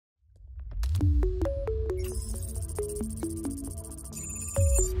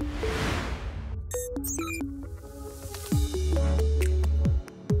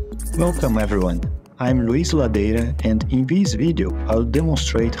Welcome everyone, I'm Luiz Ladeira, and in this video I'll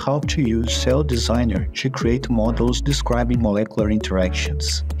demonstrate how to use Celldesigner to create models describing molecular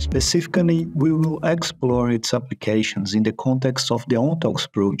interactions. Specifically, we will explore its applications in the context of the Ontox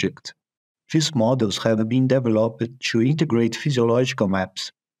project. These models have been developed to integrate physiological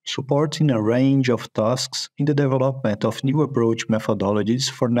maps, supporting a range of tasks in the development of new approach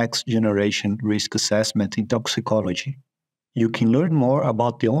methodologies for next-generation risk assessment in toxicology. You can learn more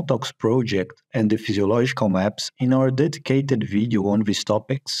about the Ontox project and the physiological maps in our dedicated video on these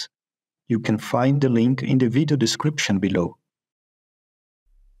topics. You can find the link in the video description below.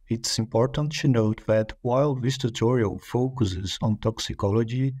 It's important to note that while this tutorial focuses on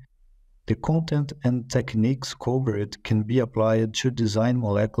toxicology, the content and techniques covered can be applied to design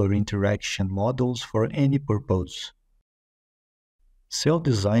molecular interaction models for any purpose.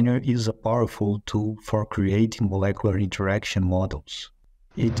 Celldesigner is a powerful tool for creating molecular interaction models.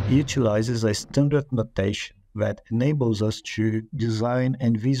 It utilizes a standard notation that enables us to design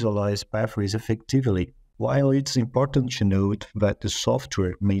and visualize pathways effectively. While it's important to note that the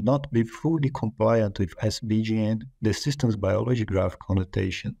software may not be fully compliant with SBGN, the systems biology graphical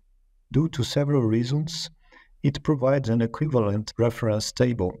notation. Due to several reasons, it provides an equivalent reference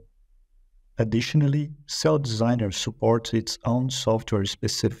table. Additionally, Celldesigner supports its own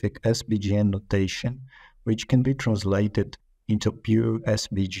software-specific SBGN notation, which can be translated into pure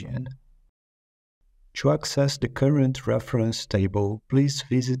SBGN. To access the current reference table, please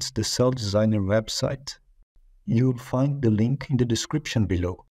visit the Celldesigner website. You'll find the link in the description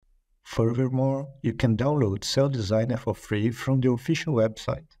below. Furthermore, you can download Celldesigner for free from the official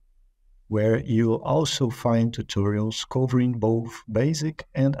website, where you'll also find tutorials covering both basic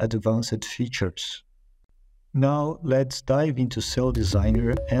and advanced features. Now let's dive into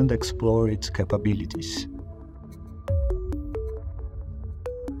Celldesigner and explore its capabilities.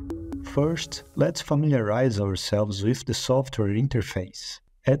 First, let's familiarize ourselves with the software interface.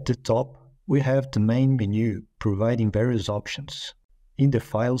 At the top, we have the main menu providing various options. In the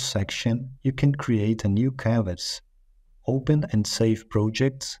Files section, you can create a new canvas, open and save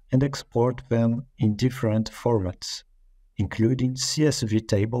projects, and export them in different formats, including CSV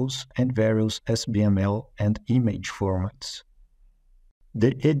tables and various SBML and image formats.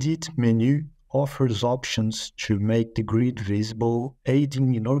 The Edit menu offers options to make the grid visible,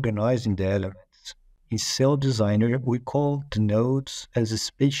 aiding in organizing the elements. In Celldesigner, we call the nodes as a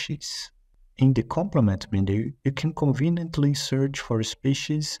species. In the Complement menu, you can conveniently search for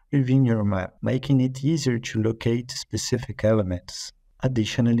species within your map, making it easier to locate specific elements.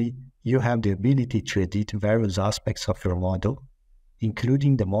 Additionally, you have the ability to edit various aspects of your model,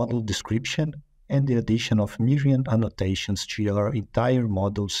 including the model description and the addition of myriad annotations to your entire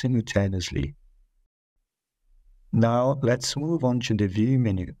model simultaneously. Now, let's move on to the View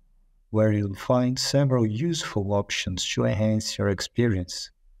menu, where you'll find several useful options to enhance your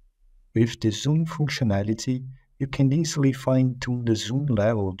experience. With the zoom functionality, you can easily fine-tune the zoom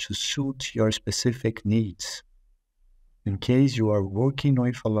level to suit your specific needs. In case you are working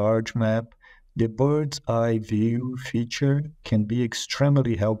with a large map, the bird's eye view feature can be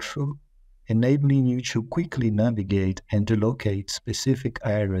extremely helpful, enabling you to quickly navigate and locate specific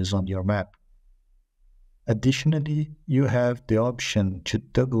areas on your map. Additionally, you have the option to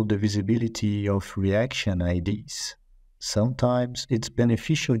toggle the visibility of reaction IDs. Sometimes it's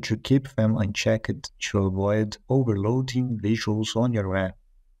beneficial to keep them unchecked to avoid overloading visuals on your map.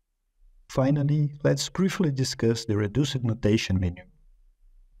 Finally, let's briefly discuss the Reduced Notation menu.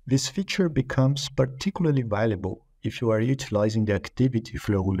 This feature becomes particularly valuable if you are utilizing the activity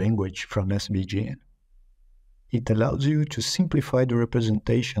flow language from SBGN. It allows you to simplify the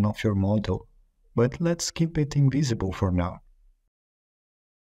representation of your model, but let's keep it invisible for now.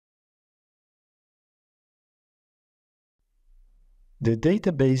 The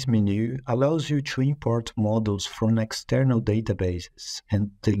Database menu allows you to import models from external databases,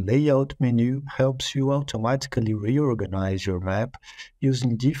 and the Layout menu helps you automatically reorganize your map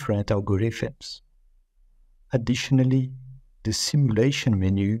using different algorithms. Additionally, the Simulation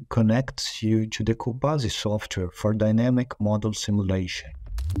menu connects you to the Copasi software for dynamic model simulation.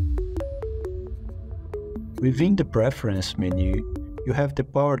 Within the Preference menu, you have the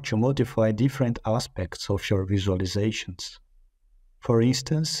power to modify different aspects of your visualizations. For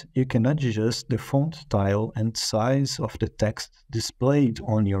instance, you can adjust the font style and size of the text displayed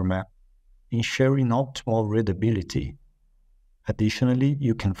on your map, ensuring optimal readability. Additionally,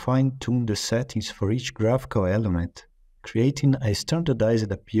 you can fine-tune the settings for each graphical element, creating a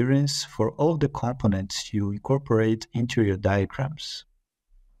standardized appearance for all the components you incorporate into your diagrams.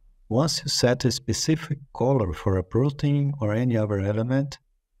 Once you set a specific color for a protein or any other element,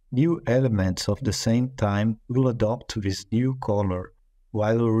 New elements of the same time will adopt this new color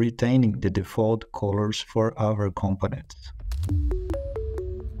while retaining the default colors for our components.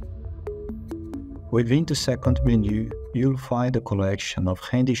 Within the second menu, you'll find a collection of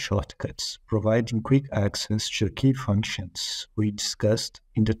handy shortcuts providing quick access to key functions we discussed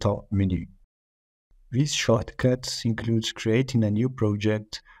in the top menu. These shortcuts include creating a new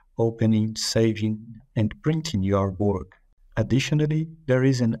project, opening, saving, and printing your work. Additionally, there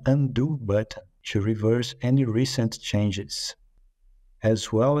is an undo button to reverse any recent changes,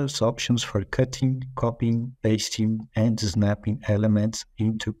 as well as options for cutting, copying, pasting, and snapping elements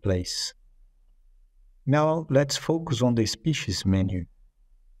into place. Now let's focus on the species menu.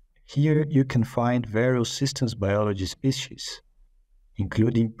 Here you can find various systems biology species,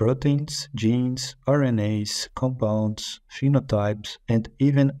 including proteins, genes, RNAs, compounds, phenotypes, and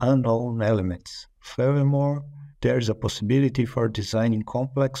even unknown elements. Furthermore, there's a possibility for designing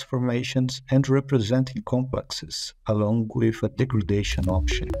complex formations and representing complexes, along with a degradation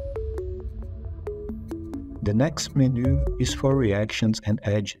option. The next menu is for reactions and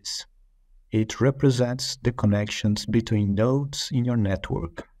edges. It represents the connections between nodes in your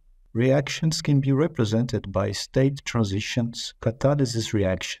network. Reactions can be represented by state transitions, catalysis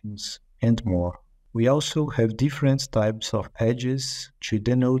reactions, and more. We also have different types of edges to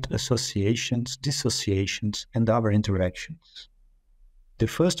denote associations, dissociations, and other interactions. The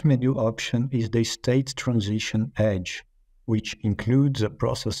first menu option is the state transition edge, which includes a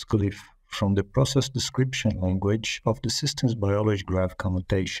process glyph from the process description language of the systems biology graphical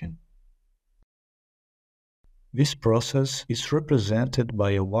notation. This process is represented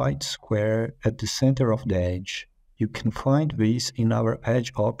by a white square at the center of the edge. You can find this in our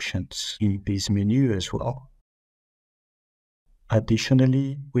edge options in this menu as well.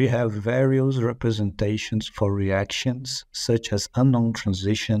 Additionally, we have various representations for reactions such as unknown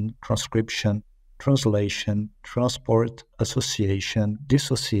transition, transcription, translation, transport, association,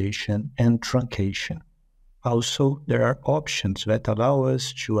 dissociation, and truncation. Also, there are options that allow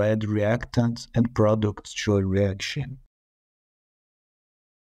us to add reactants and products to a reaction.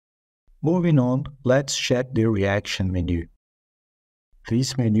 Moving on, let's check the reaction menu.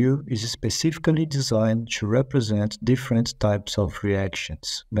 This menu is specifically designed to represent different types of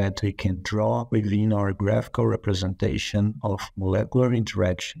reactions that we can draw within our graphical representation of molecular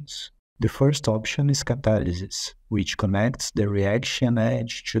interactions. The first option is catalysis, which connects the reaction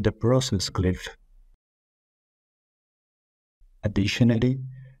edge to the process glyph. Additionally,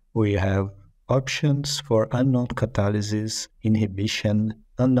 we have options for unknown catalysis, inhibition,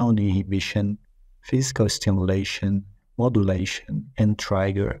 unknown inhibition, physical stimulation, modulation, and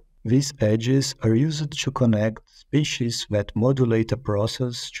trigger. These edges are used to connect species that modulate a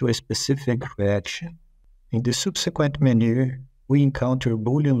process to a specific reaction. In the subsequent menu, we encounter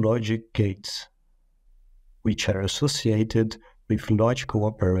Boolean logic gates, which are associated with logical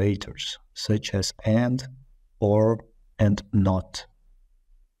operators such as AND, OR, and NOT.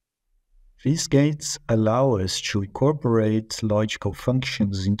 These gates allow us to incorporate logical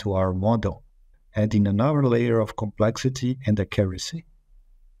functions into our model, adding another layer of complexity and accuracy.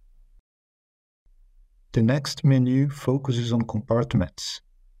 The next menu focuses on compartments,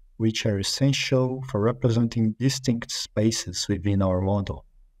 which are essential for representing distinct spaces within our model.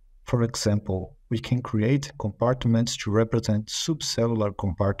 For example, we can create compartments to represent subcellular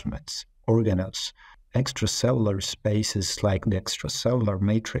compartments, organelles, extracellular spaces like the extracellular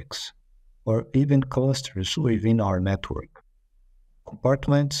matrix, or even clusters within our network.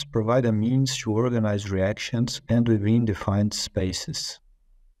 Compartments provide a means to organize reactions and within defined spaces.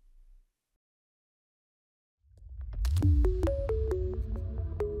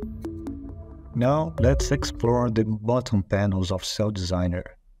 Now let's explore the bottom panels of Celldesigner.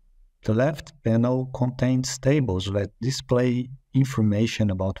 The left panel contains tables that display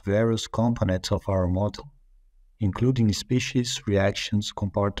information about various components of our model, including species, reactions,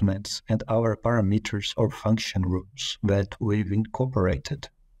 compartments, and our parameters or function rules that we've incorporated.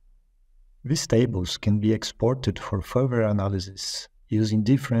 These tables can be exported for further analysis using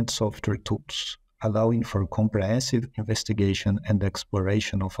different software tools, allowing for comprehensive investigation and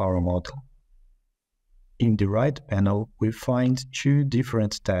exploration of our model. In the right panel, we find two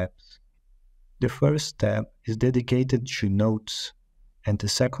different tabs. The first tab is dedicated to nodes, and the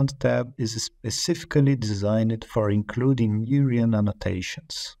second tab is specifically designed for including Miriam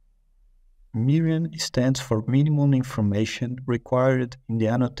annotations. Miriam stands for Minimum Information Required in the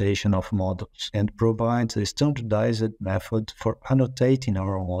Annotation of Models and provides a standardized method for annotating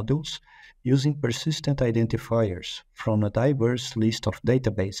our models using persistent identifiers from a diverse list of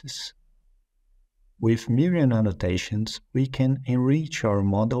databases. With myriad annotations, we can enrich our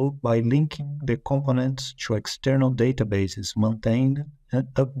model by linking the components to external databases maintained and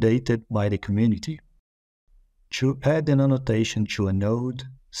updated by the community. To add an annotation to a node,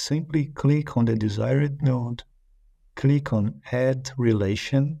 simply click on the desired node, click on Add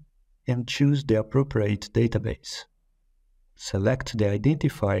Relation, and choose the appropriate database. Select the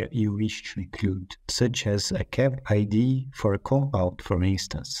identifier you wish to include, such as a CAP ID for a compound, for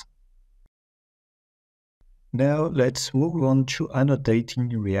instance. Now let's move on to annotating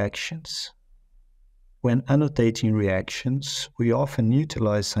reactions. When annotating reactions, we often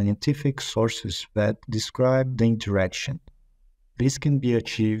utilize scientific sources that describe the interaction. This can be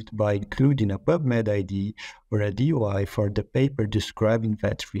achieved by including a PubMed ID or a DOI for the paper describing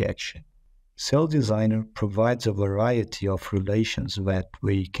that reaction. Celldesigner provides a variety of relations that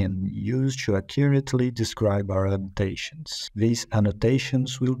we can use to accurately describe our annotations. These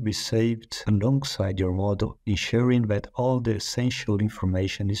annotations will be saved alongside your model, ensuring that all the essential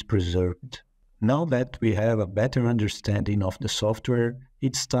information is preserved. Now that we have a better understanding of the software,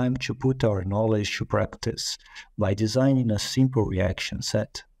 it's time to put our knowledge to practice by designing a simple reaction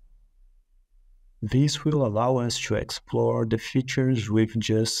set. This will allow us to explore the features we've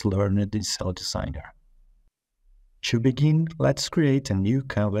just learned in Celldesigner. To begin, let's create a new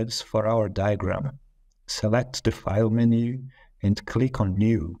canvas for our diagram. Select the File menu and click on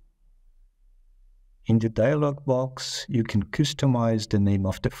New. In the dialog box, you can customize the name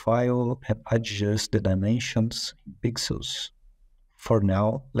of the file and adjust the dimensions in pixels. For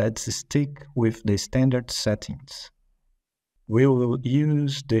now, let's stick with the standard settings. We will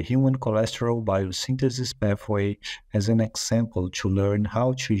use the human cholesterol biosynthesis pathway as an example to learn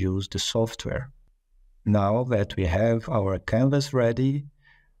how to use the software. Now that we have our canvas ready,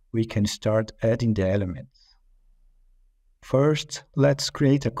 we can start adding the elements. First, let's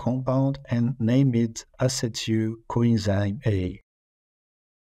create a compound and name it acetyl coenzyme A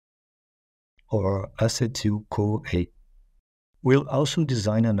or acetyl-CoA. We'll also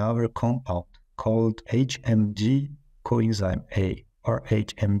design another compound called HMG coenzyme A or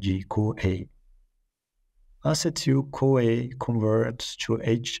HMG-CoA. Acetyl-CoA converts to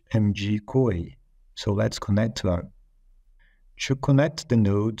HMG-CoA, so let's connect them. To connect the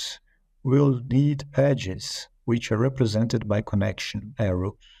nodes, we'll need edges, which are represented by connection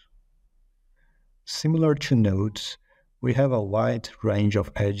arrows. Similar to nodes, we have a wide range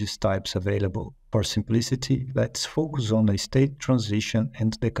of edges types available. For simplicity, let's focus on the state transition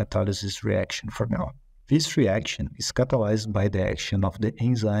and the catalysis reaction for now. This reaction is catalyzed by the action of the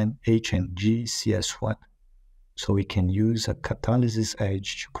enzyme HMG-CS1, so we can use a catalysis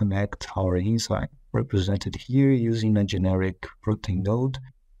edge to connect our enzyme, represented here using a generic protein node,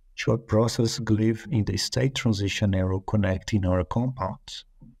 to a process glyph in the state transition arrow connecting our compounds.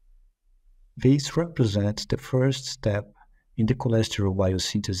 This represents the first step in the cholesterol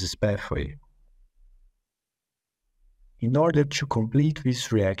biosynthesis pathway. In order to complete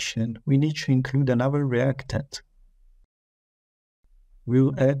this reaction, we need to include another reactant.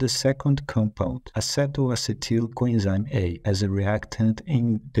 We'll add the second compound, acetoacetyl coenzyme A, as a reactant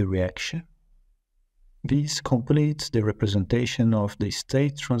in the reaction. This completes the representation of the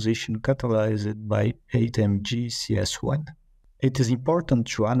state transition catalyzed by 8-MG-CS1. It is important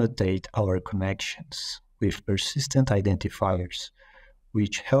to annotate our connections with persistent identifiers,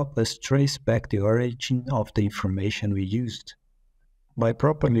 which help us trace back the origin of the information we used. By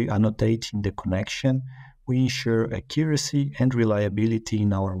properly annotating the connection, we ensure accuracy and reliability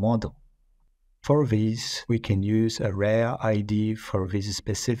in our model. For this, we can use a rare ID for this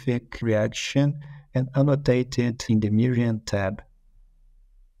specific reaction and annotate it in the Myriad tab.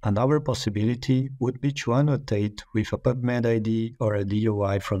 Another possibility would be to annotate with a PubMed ID or a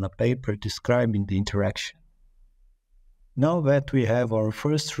DOI from a paper describing the interaction. Now that we have our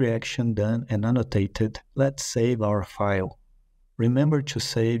first reaction done and annotated, let's save our file. Remember to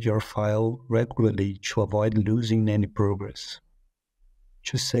save your file regularly to avoid losing any progress.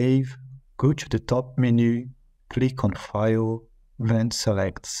 To save, go to the top menu, click on File, then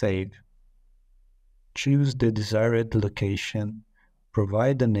select Save. Choose the desired location,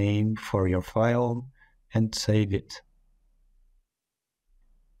 provide a name for your file, and save it.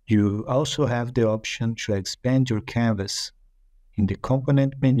 You also have the option to expand your canvas. In the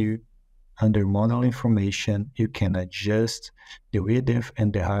Component menu, under Model Information, you can adjust the width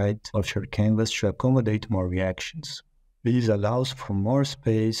and the height of your canvas to accommodate more reactions. This allows for more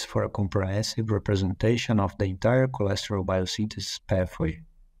space for a comprehensive representation of the entire cholesterol biosynthesis pathway.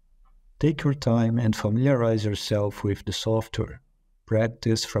 Take your time and familiarize yourself with the software.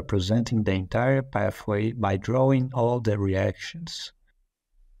 Practice representing the entire pathway by drawing all the reactions.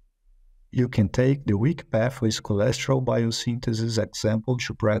 You can take the weak pathways cholesterol biosynthesis example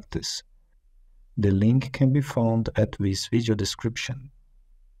to practice. The link can be found at this video description.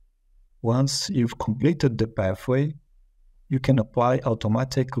 Once you've completed the pathway, you can apply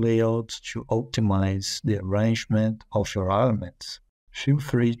automatic layouts to optimize the arrangement of your elements. Feel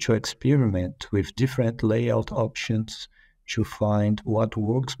free to experiment with different layout options to find what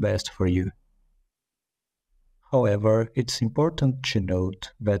works best for you. However, it's important to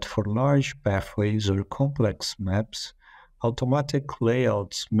note that for large pathways or complex maps, automatic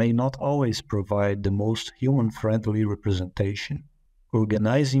layouts may not always provide the most human-friendly representation.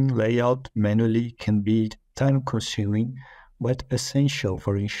 Organizing layout manually can be time-consuming, but essential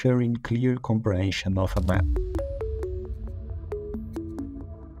for ensuring clear comprehension of a map.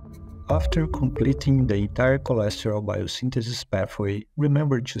 After completing the entire cholesterol biosynthesis pathway,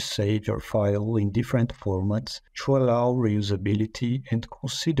 remember to save your file in different formats to allow reusability and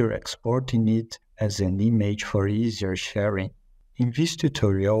consider exporting it as an image for easier sharing. In this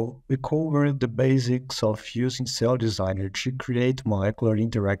tutorial, we covered the basics of using Celldesigner to create molecular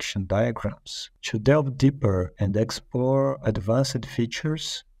interaction diagrams. To delve deeper and explore advanced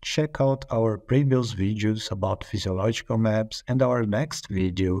features, check out our previous videos about physiological maps and our next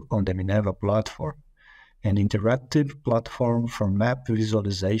video on the Minerva platform, an interactive platform for map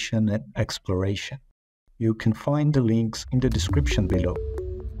visualization and exploration. You can find the links in the description below.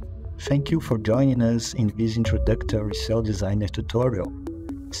 Thank you for joining us in this introductory Celldesigner tutorial.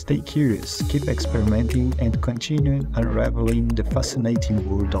 Stay curious, keep experimenting, and continue unraveling the fascinating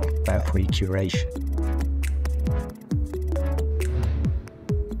world of pathway curation.